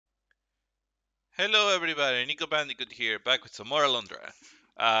Hello everybody, Nico Bandicoot here, back with some more Alundra.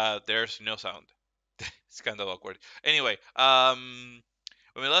 There's no sound. It's kind of awkward. Anyway, when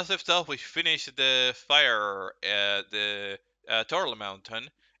we last left off, we finished the fire at the Torla Mountain,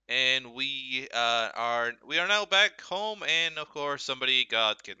 and we are now back home. And of course, somebody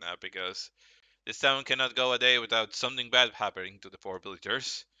got kidnapped because this town cannot go a day without something bad happening to the poor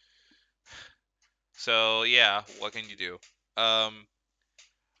villagers. So yeah, what can you do? Um,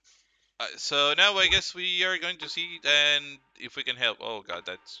 so now I guess we are going to see and if we can help. Oh god,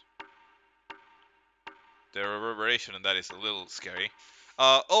 that's the reverberation, and that is a little scary.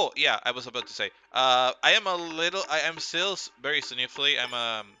 Oh yeah, I was about to say. I am still very sniffly.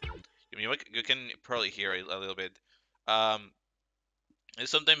 You can probably hear it a little bit. Um, and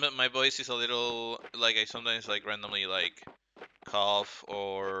sometimes my voice is a little like I sometimes like randomly like cough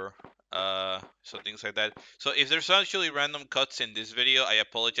or so things like that. So if there's actually random cuts in this video, I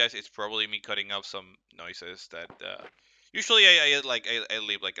apologize. It's probably me cutting out some noises that usually I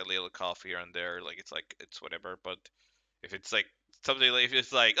leave like a little cough here and there, like it's whatever. But if it's like something like if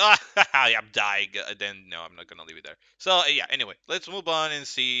it's like I'm dying, then no, I'm not gonna leave it there. So yeah, anyway, let's move on and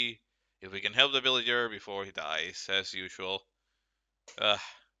see if we can help the villager before he dies, as usual. Uh,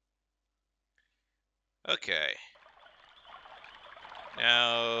 okay.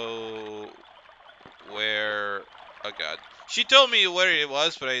 Now where oh god, she told me where it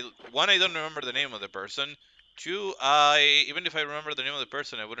was, but I don't remember the name of the person. Two, I even if I remember the name of the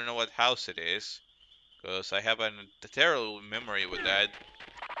person, I wouldn't know what house it is because I have a terrible memory with that.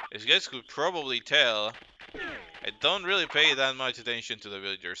 As you guys could probably tell, I don't really pay that much attention to the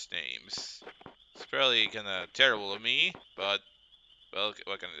villagers' names. It's probably kind of terrible of me, but well,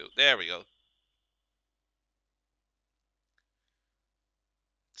 what can I do? There we go.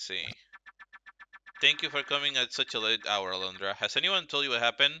 Let's see. Thank you for coming at such a late hour, Alundra. Has anyone told you what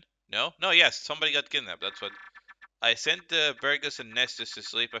happened? No? No, yes, somebody got kidnapped. That's what I sent the Burgess and Nestus to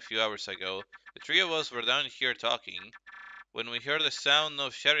sleep a few hours ago. The three of us were down here talking. When we heard the sound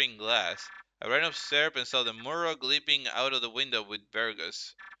of shattering glass, I ran upstairs and saw the Murrock leaping out of the window with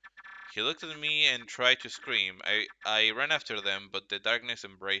Burgess. He looked at me and tried to scream. I ran after them, but the darkness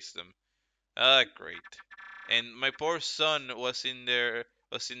embraced them. Ah, great. And my poor son was in their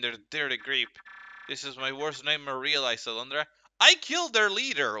dirty grip. This is my worst nightmare, realized Alundra. I killed their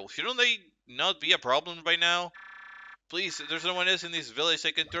leader. Shouldn't they not be a problem by now? Please, there's no one else in this village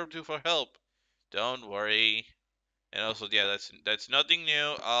I can turn to for help. Don't worry. And also, yeah, that's nothing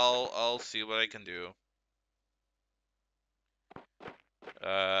new. I'll see what I can do.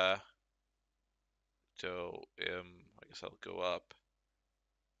 Uh, I guess I'll go up.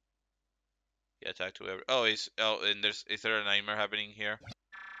 Yeah, talk to every. And is there a nightmare happening here?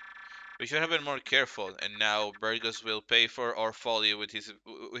 We should have been more careful. And now Burgos will pay for our folly with his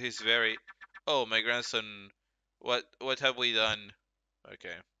very. Oh, my grandson. What have we done?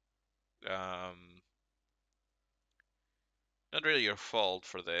 Okay. Um, not really your fault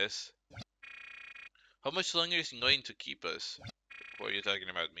for this. How much longer is he going to keep us? What are you talking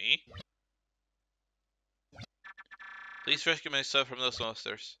about, me? Please rescue my son from those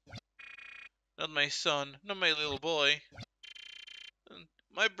monsters. Not my son, not my little boy.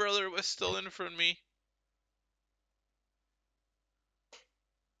 My brother was stolen from me.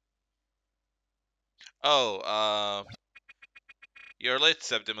 Oh, you're late,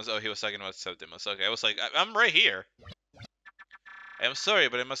 Septimus. Oh, he was talking about Septimus. Okay, I was like, I'm right here. I am sorry,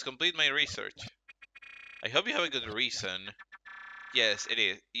 but I must complete my research. I hope you have a good reason. Yes, it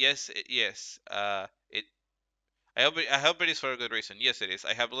is. Yes. I hope it is for a good reason. Yes, it is.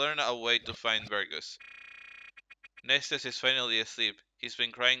 I have learned a way to find Vergus. Nestus is finally asleep. He's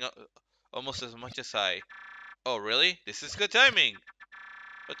been crying almost as much as I. Oh, really? This is good timing.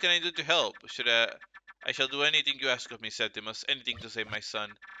 What can I do to help? I shall do anything you ask of me, Septimus. Anything to save my son.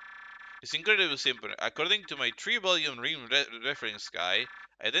 It's incredibly simple. According to my three-volume reference guide,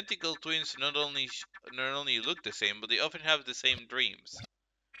 identical twins not only look the same, but they often have the same dreams.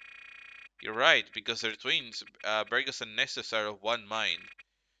 You're right, because they're twins. Burgess and Nestus are of one mind.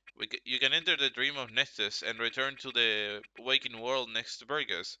 You can enter the dream of Nestus and return to the waking world next to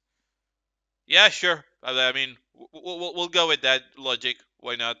Burgess. Yeah, sure. I mean, we'll go with that logic.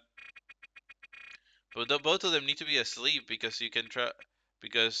 Why not? But both of them need to be asleep because you can travel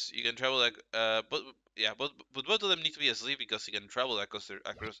like but yeah, but both of them need to be asleep because you can travel across their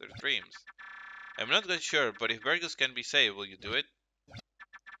dreams. I'm not quite sure, but if Vergus can be saved, will you do it?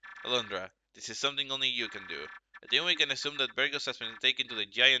 Alundra, this is something only you can do. I think we can assume that Vergus has been taken to the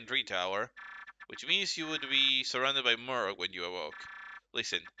giant tree tower, which means you would be surrounded by Morog when you awoke.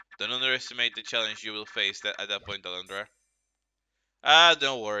 Listen, don't underestimate the challenge you will face at that point, Alundra. Ah,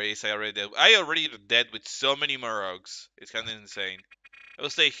 don't worry, I already dead with so many Morogs. It's kinda insane. I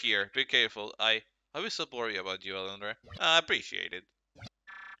will stay here. Be careful. I will stop worry about you, Alundra. I appreciate it.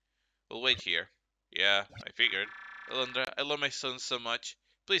 We'll wait here. Yeah, I figured. Alundra, I love my son so much.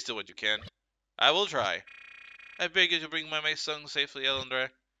 Please do what you can. I will try. I beg you to bring my son safely, Alundra.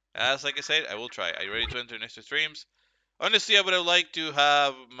 As like I said, I will try. Are you ready to enter next to streams? Honestly, I would have liked to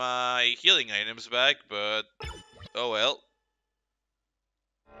have my healing items back, but oh well.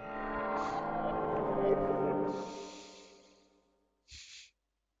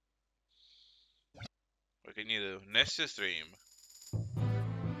 What can you do? Next to stream.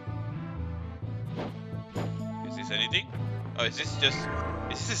 Is this anything? Oh, is this just...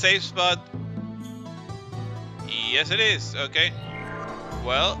 Is this a safe spot? Yes, it is. Okay.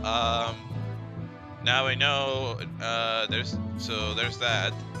 Well, now I know, there's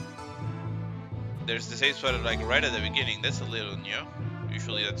that. There's the safe spot like right at the beginning. That's a little new.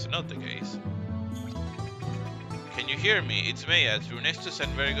 Usually that's not the case. Can you hear me? It's Maya. True Nestus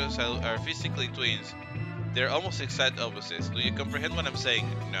and Virgos are physically twins. They're almost exact opposites. Do you comprehend what I'm saying?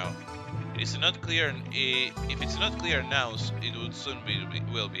 No. It is not clear. If it's not clear now, it would soon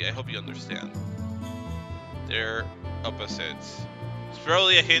will be. I hope you understand. They're opposites. It's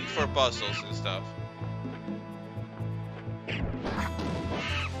probably a hint for puzzles and stuff.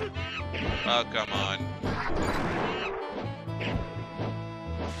 Oh, come on.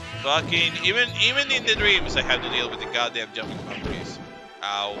 Fucking, even in the dreams I have to deal with the goddamn jumping monkeys.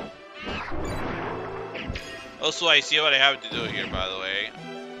 Ow. Also, I see what I have to do here, by the way.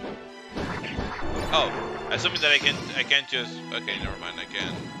 Oh, assuming that I can't just... Okay, never mind, I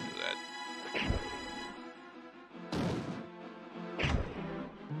can't do that.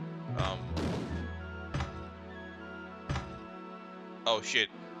 Oh shit,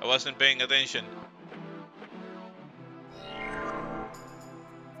 I wasn't paying attention.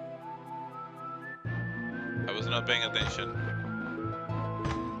 I was not paying attention.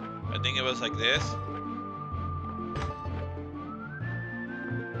 I think it was like this.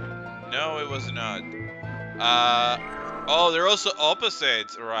 No, it was not. Oh, they're also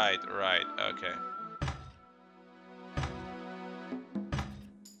opposites. Right, okay.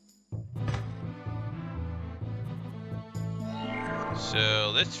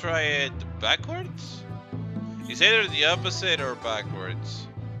 So let's try it backwards. It's either the opposite or backwards.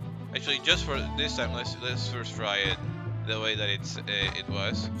 Actually, just for this time, let's first try it the way that it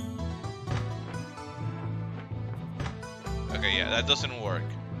was. Okay, yeah, that doesn't work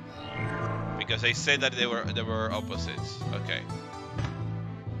because I said that they were opposites. Okay.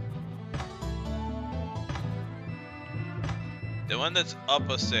 The one that's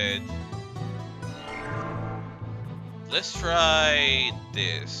opposite. Let's try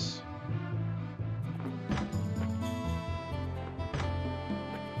this.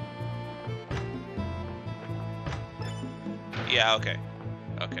 Yeah, okay.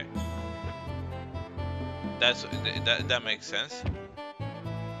 Okay. That makes sense.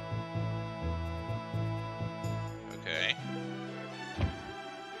 Okay.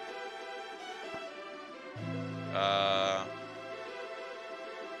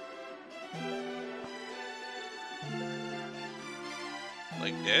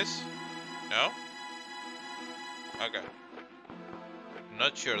 Like this? No? Okay.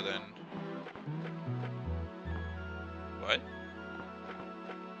 Not sure then. What?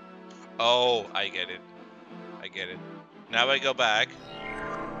 Oh, I get it. I get it. Now I go back.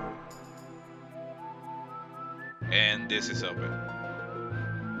 And this is open.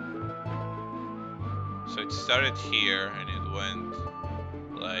 So it started here and it went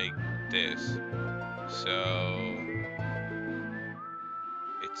like this. So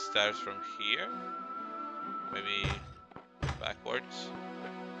it starts from here. Maybe backwards.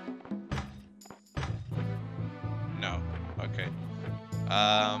 No. Okay.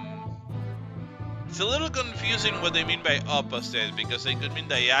 It's a little confusing what they mean by opposite because they could mean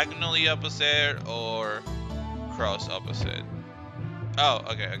diagonally opposite or cross opposite. Oh,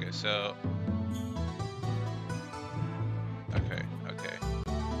 okay, so okay.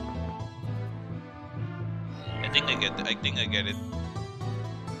 I think I get it.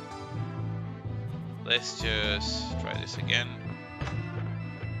 Let's just try this again.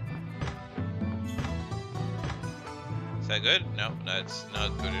 Is that good? No, that's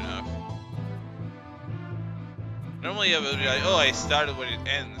not good enough. Normally I would be like, oh, I started where it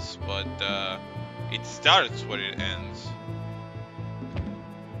ends, but it starts where it ends.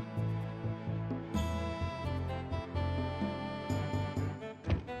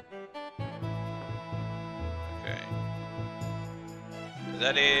 Okay.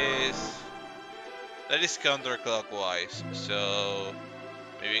 That is counterclockwise. So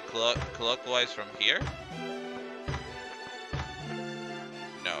maybe clockwise from here?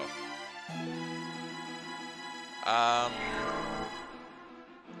 No.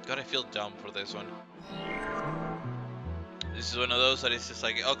 God, I feel dumb for this one. This is one of those that is just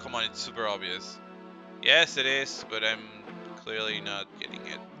like, oh come on, it's super obvious. Yes, it is, but I'm clearly not getting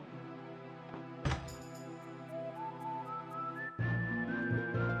it.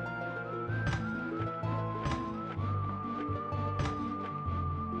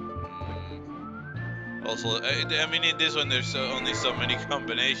 Also, I mean, in this one, there's only so many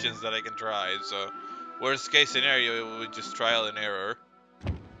combinations that I can try, so worst case scenario, it would just trial and error.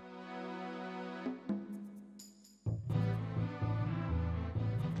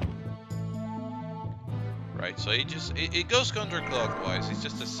 Right, so it goes counterclockwise. It's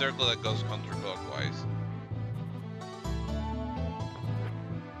just a circle that goes counterclockwise.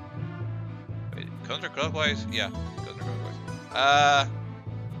 Wait, counterclockwise? Yeah, counterclockwise.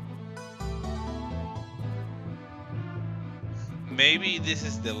 Maybe this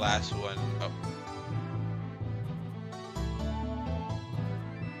is the last one. Oh.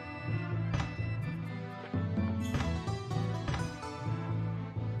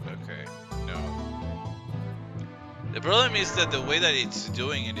 Okay, no. The problem is that the way that it's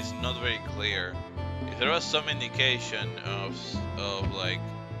doing it is not very clear. If there was some indication of like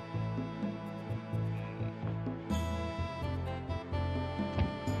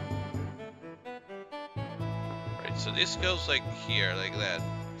right, so this goes like here, like that.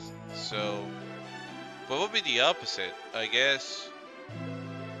 So what would be the opposite? I guess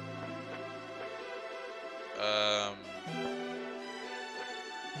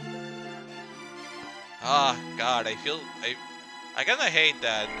God, I kinda hate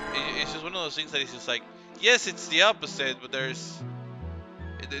that. It's just one of those things that is just like, yes, it's the opposite, but there's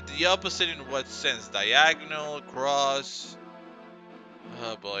the opposite in what sense? Diagonal, cross.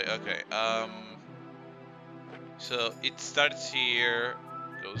 Oh boy, okay. So it starts here,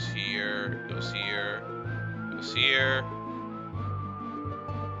 goes here, goes here, goes here.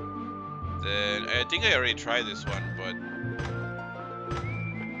 Then I think I already tried this one, but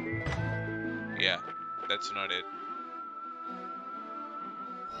yeah, that's not it.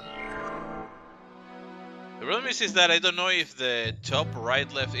 The problem is that I don't know if the top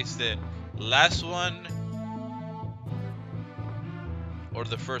right left is the last one or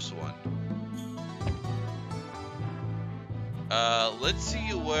the first one. Let's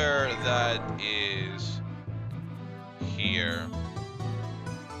see where that is here.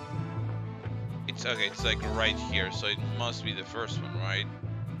 It's okay, it's like right here, so it must be the first one, right?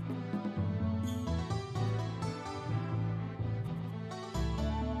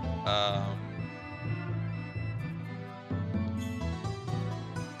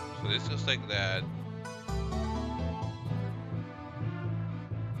 So this goes like that.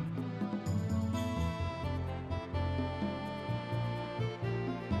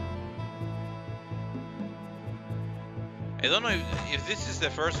 I don't know if this is the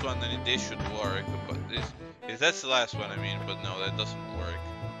first one, then this should work. But if that's the last one, I mean, but no, that doesn't work.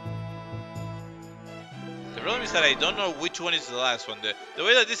 The problem is that I don't know which one is the last one. The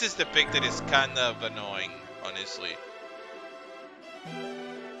way that this is depicted is kind of annoying, honestly.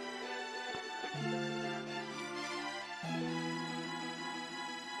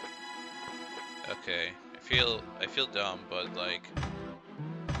 Okay, I feel dumb, but like,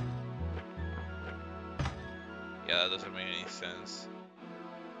 yeah, that doesn't make any sense.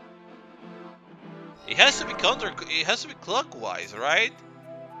 It has to be clockwise, right?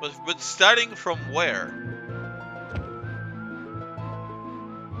 But starting from where?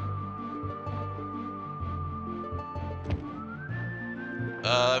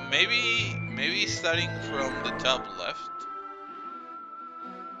 Maybe starting from the top left.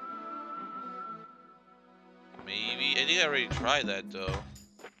 Maybe I think I already tried that though.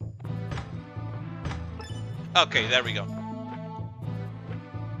 Okay, there we go.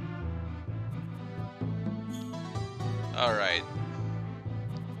 All right.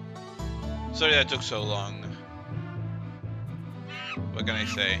 Sorry that took so long. What can I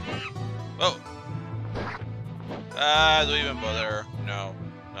say? Oh. Don't even bother. No,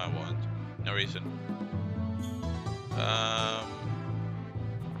 I won't. No reason.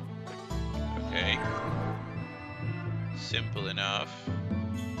 Okay. Simple enough.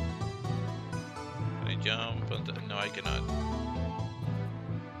 Can I jump? No, I cannot.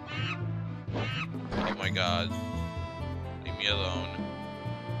 Oh my god. Leave me alone.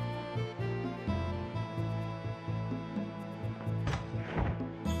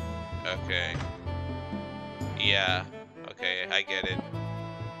 Okay. Yeah. Okay, I get it.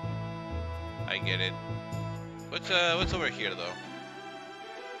 I get it. What's over here though?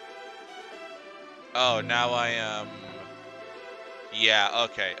 Oh, now I am. Yeah.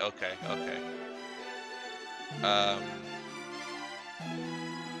 Okay. Okay. Okay.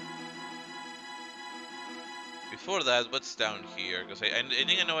 Before that, what's down here? Because I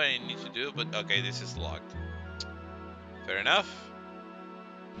think I know what I need to do, but okay, this is locked. Fair enough.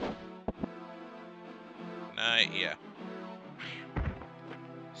 Yeah.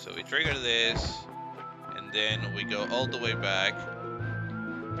 So we trigger this, and then we go all the way back,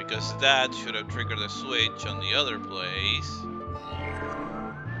 because that should have triggered the switch on the other place.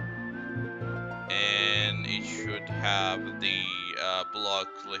 And it should have the block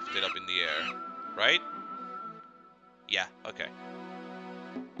lifted up in the air, right? Yeah, okay.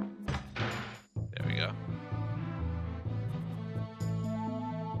 There we go.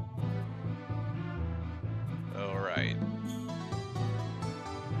 Alright.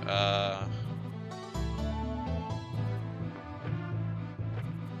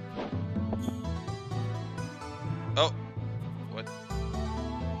 Oh! What?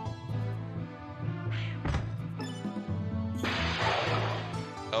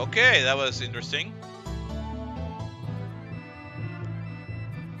 Okay, that was interesting.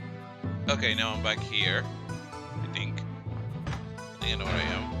 Okay, now I'm back here. I think I know where I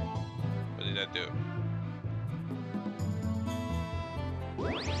am. What did that do?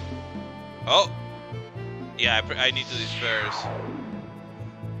 Oh! Yeah, I need to disperse.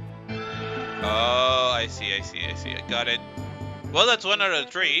 Oh, I see. I got it. Well, that's 1 out of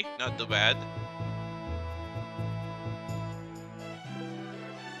 3. Not too bad.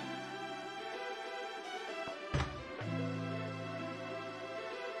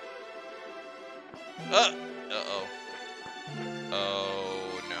 Uh-oh.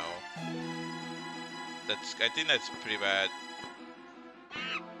 Oh, no. I think that's pretty bad.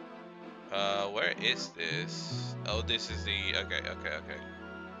 Where is this? Oh, this is the... Okay.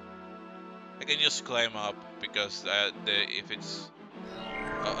 I can just climb up, because if it's...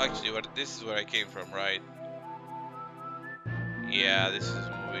 Oh, actually, this is where I came from, right? Yeah, this is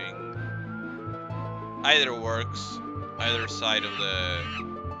moving. Either works. Either side of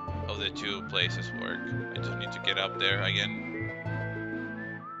the two places work. I just need to get up there again.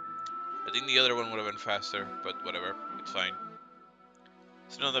 I think the other one would have been faster, but whatever. It's fine.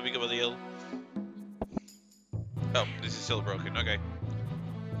 It's not that big of a deal. Oh, this is still broken. Okay.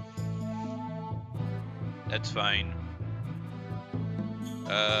 That's fine.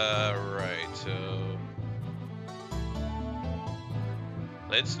 Right, so...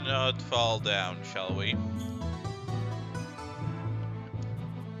 Let's not fall down, shall we?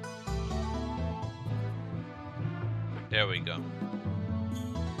 There we go.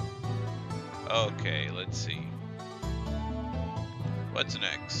 Okay, let's see. What's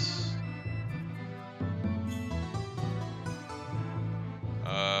next?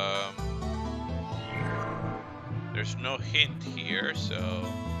 There's no hint here, so...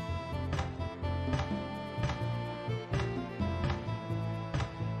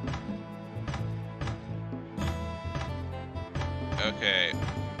 Okay.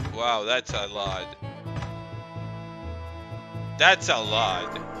 Wow, that's a lot. That's a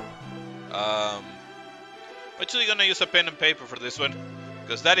lot. I'm actually gonna use a pen and paper for this one,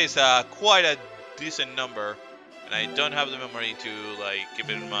 because that is quite a decent number, and I don't have the memory to like keep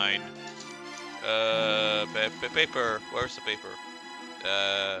it in mind. Paper. Where's the paper?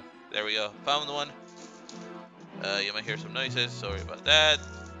 There we go. Found one. You might hear some noises. Sorry about that.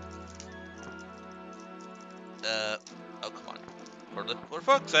 Oh come on. For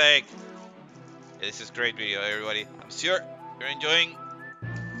fuck's sake. Yeah, this is great video, everybody. I'm sure you're enjoying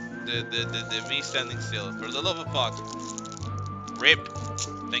the me standing still. For the love of fuck. RIP.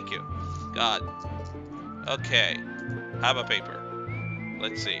 Thank you. God. Okay. Have a paper.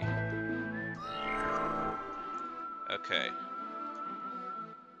 Let's see. Okay.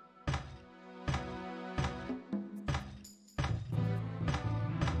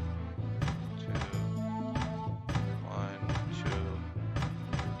 2, 1,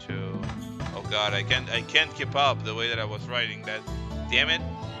 2, 2. Oh God, I can't keep up the way that I was writing that. Damn it.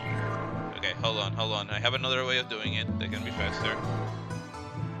 Okay, hold on. I have another way of doing it that can be faster.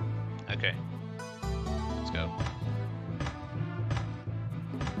 Okay. Let's go.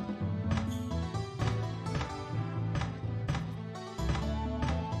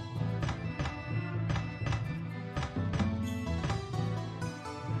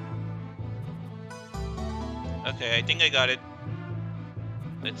 Okay, I think I got it.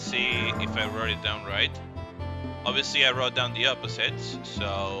 Let's see if I wrote it down right. Obviously, I wrote down the opposites,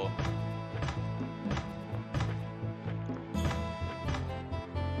 so...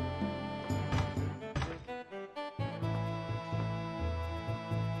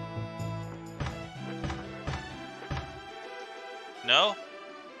 No?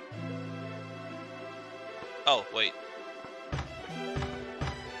 Oh, wait.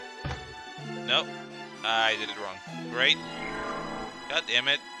 Nope. I did it wrong. Great. God damn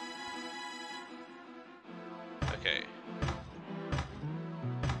it. Okay.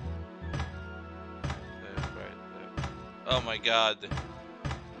 Left, right, left. Oh my god.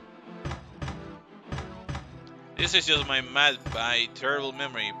 This is just my terrible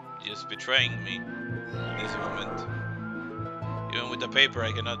memory just betraying me in this moment. Even with the paper,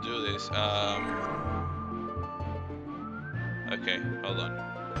 I cannot do this. Okay, hold on.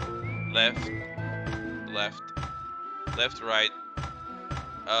 Left, left, left, right.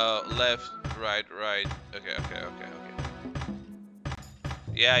 Left, right, right. Okay.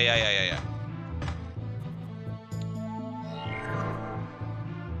 Yeah.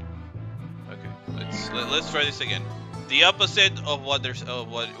 Okay, let's try this again. The opposite of what they're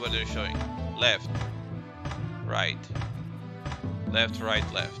showing. Left, right, left,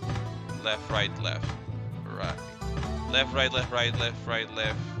 right, left, left, right, left, right, left, right, left, right, left, right,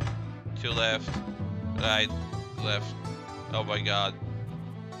 left, to left, right, left. Oh my god.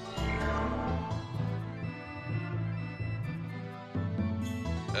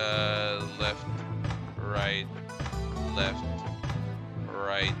 Left, right, left,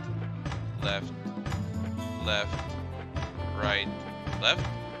 right, left, left, right, left.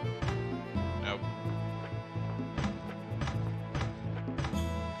 Nope.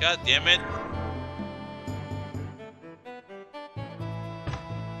 God damn it.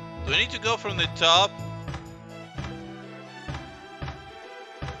 Do I need to go from the top?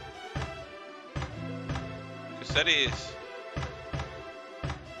 Because that is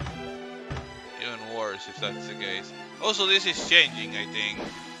even worse if that's the case. Also, this is changing, I think.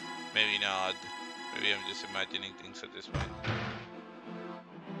 Maybe not. Maybe I'm just imagining things at this point.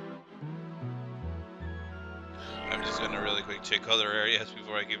 I'm just gonna really quick check other areas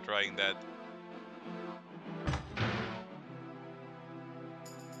before I keep trying that.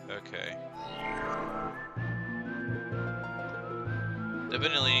 Okay.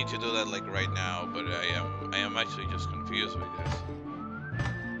 Definitely need to do that like right now, but I am actually just confused with this.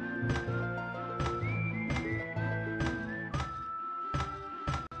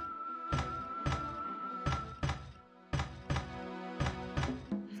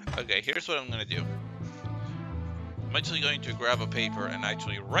 Okay, here's what I'm gonna do. I'm actually going to grab a paper and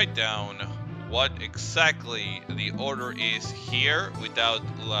actually write down what exactly the order is here without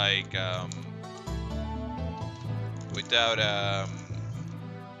like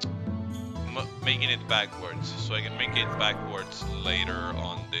making it backwards, so I can make it backwards later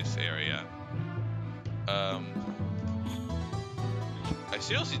on this area. I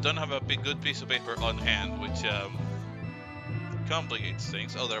seriously don't have a good piece of paper on hand, which complicates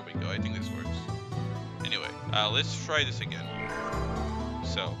things. Oh, there we go. I think this works. Anyway, let's try this again.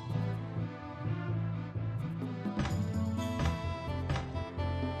 So.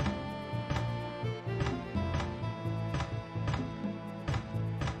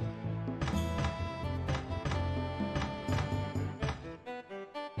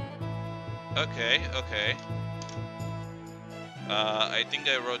 Okay. I think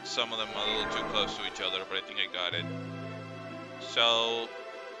I wrote some of them a little too close to each other, but I think I got it. So,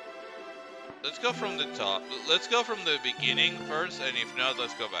 let's go from the top. Let's go from the beginning first, and if not,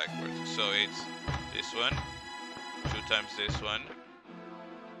 let's go backwards. So it's this one, 2 times this one,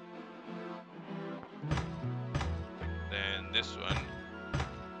 then this one,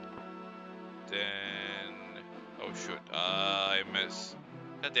 then, oh shoot, I missed.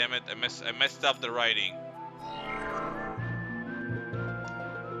 God damn it, I messed up the writing.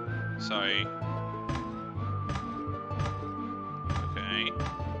 Sorry. Okay.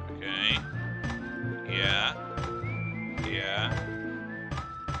 Yeah.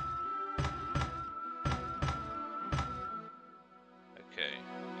 Okay,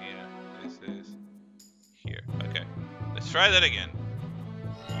 yeah, this is here. Okay, let's try that again.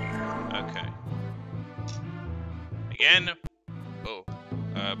 Okay. Again. Oh.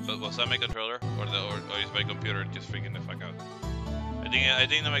 But was that my controller, or is my computer just freaking the fuck out? I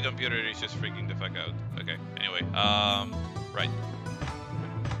think that my computer is just freaking the fuck out. Okay. Anyway, right.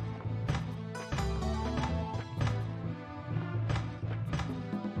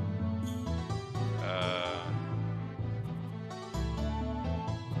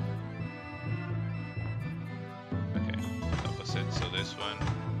 Okay. Opposite. So this one,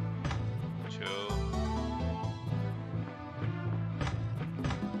 2.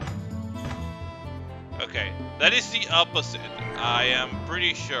 Okay, that is the opposite. I am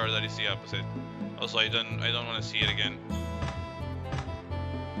pretty sure that is the opposite. Also, I don't want to see it again.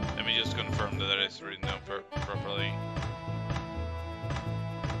 Let me just confirm that that is written down properly.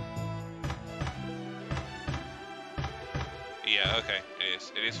 Yeah, okay, it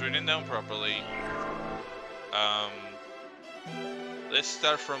is. It is written down properly. Let's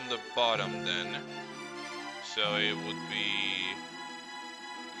start from the bottom then. So it would be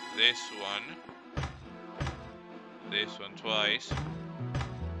this one twice.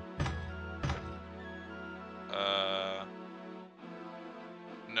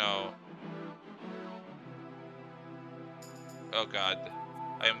 No. Oh god.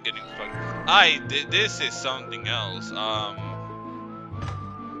 I am getting fucked. This is something else.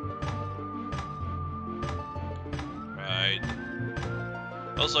 Right.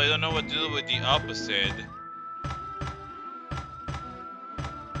 Also, I don't know what to do with the opposite.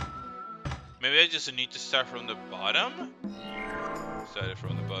 Maybe I just need to start from the bottom? Started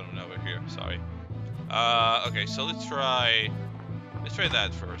from the bottom, now we're here, sorry. Okay, so let's try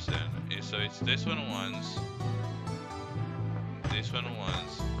that first then. So it's this one once, this one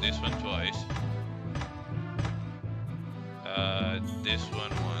once, this one twice, this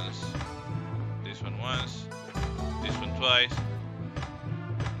one once, this one once, this one twice,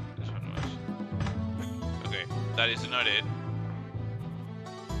 this one once. Okay, that is not it.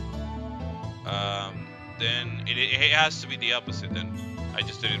 Then it has to be the opposite then. I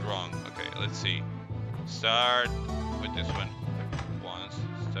just did it wrong. Okay, let's see. Start with this one once.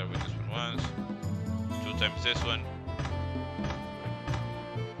 Start with this one once. 2 times this one.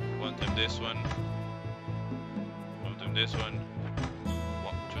 1 time this one. 1 time this one.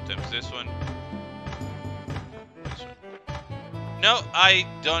 2 times this one. This one. No, I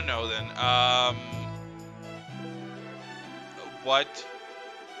don't know then. What?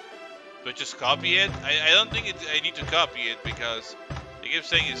 Do I just copy it? I don't think I need to copy it because they keep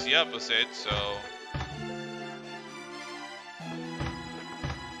saying it's the opposite, so...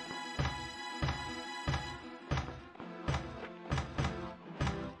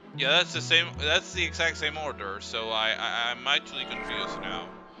 Yeah, that's the same, that's the exact same order, so I'm actually confused now.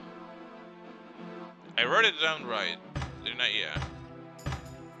 I wrote it down right, didn't I? Yeah.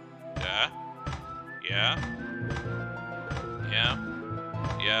 Yeah. Yeah. Yeah.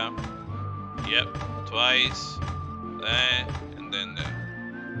 Yeah. Yep, twice, there, and then there.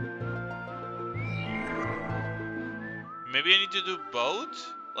 Maybe I need to do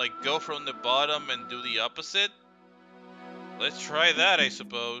both? Like go from the bottom and do the opposite? Let's try that, I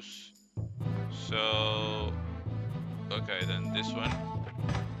suppose. So, okay, then this one,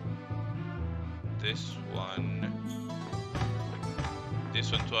 this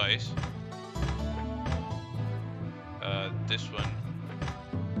one twice, this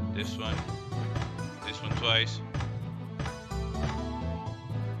one twice,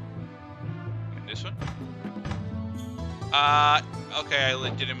 and this one. Okay, I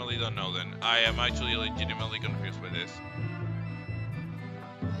legitimately don't know then. I am actually legitimately confused by this.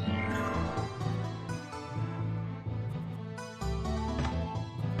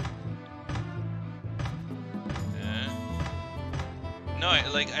 No,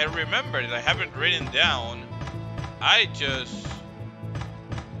 I remember it. I haven't written down.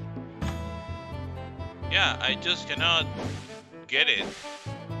 Yeah, I just cannot get it.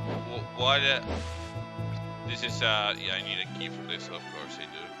 What? This is, yeah, I need a key for this, of course I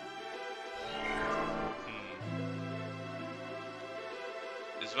do.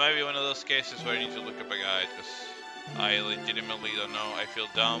 This might be one of those cases where I need to look up a guide, because I legitimately don't know. I feel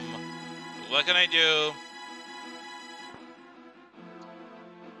dumb. But what can I do?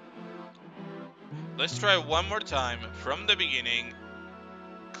 Let's try one more time from the beginning,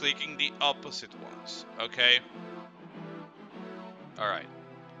 clicking the opposite ones, okay? Alright,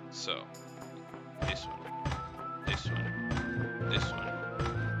 so this one, this one, this one,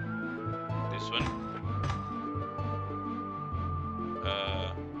 this one,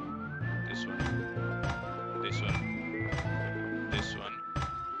 this one, this one, this one, this one,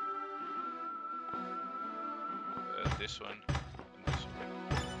 and this one.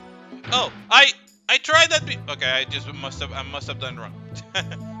 Oh, I tried that. Okay, I must have done wrong.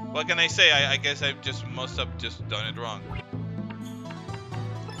 What can I say? I guess I just must have just done it wrong.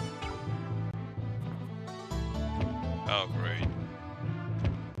 Oh, great.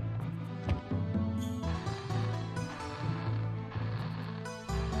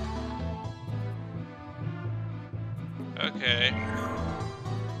 Okay.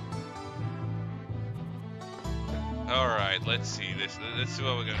 All right. Let's see this. Let's see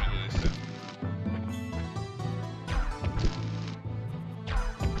what we're gonna do this time.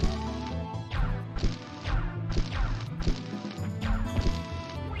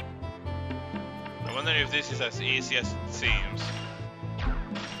 I wonder if this is as easy as it seems.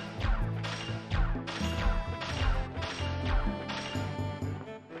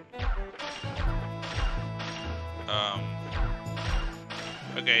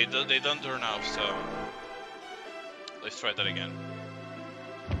 Okay, they don't turn off, so let's try that again.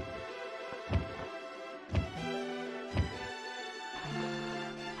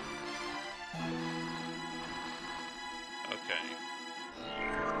 Okay.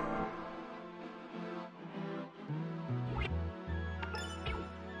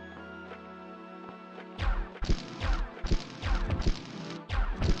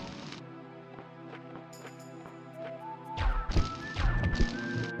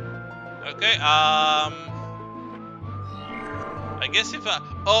 Okay, I guess if I...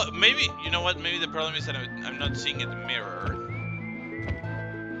 Oh, maybe... You know what? Maybe the problem is that I'm not seeing it mirror.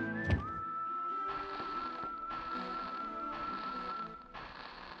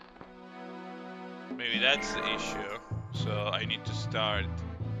 Maybe that's the issue. So I need to start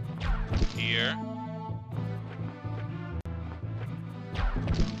here.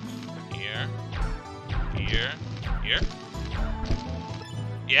 Here. Here. Here.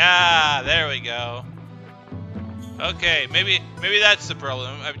 Yeah, there we go. Okay, maybe that's the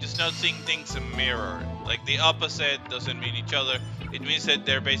problem. I'm just not seeing things in mirror. Like the opposite doesn't mean each other. It means that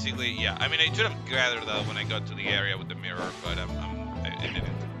they're basically, yeah. I mean, I should have gathered that when I got to the area with the mirror, but I didn't.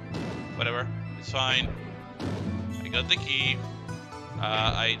 Whatever, it's fine. I got the key.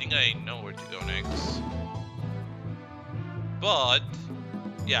 I think I know where to go next. But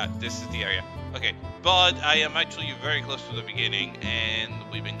yeah, this is the area. Okay, but I am actually very close to the beginning, and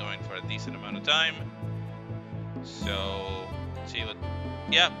we've been going for a decent amount of time. So, let's see what...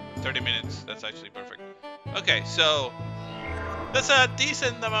 Yeah, 30 minutes. That's actually perfect. Okay, so... That's a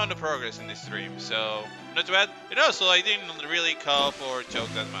decent amount of progress in this stream, so... Not too bad. And also, I didn't really cough or choke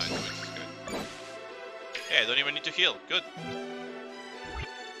that much, which is good. Yeah, I don't even need to heal. Good.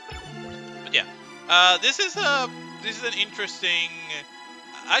 But yeah. This is an interesting...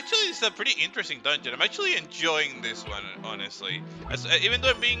 Actually, it's a pretty interesting dungeon. I'm actually enjoying this one, honestly. Even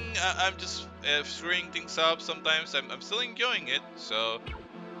though I'm just screwing things up sometimes, I'm still enjoying it. So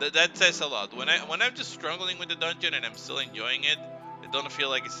that says a lot. When I'm just struggling with the dungeon and I'm still enjoying it, I don't feel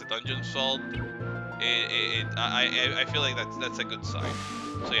like it's the dungeon's fault. I feel like that's a good sign.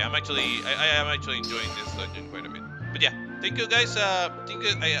 So yeah, I am actually enjoying this dungeon quite a bit. But yeah. Thank you guys. Thank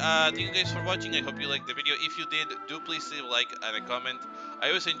you guys for watching. I hope you liked the video. If you did, do please leave a like and a comment. I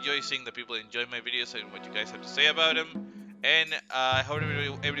always enjoy seeing the people enjoy my videos and what you guys have to say about them. And I hope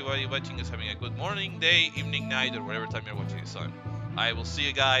everybody watching is having a good morning, day, evening, night, or whatever time you're watching this on. I will see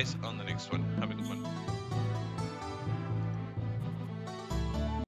you guys on the next one.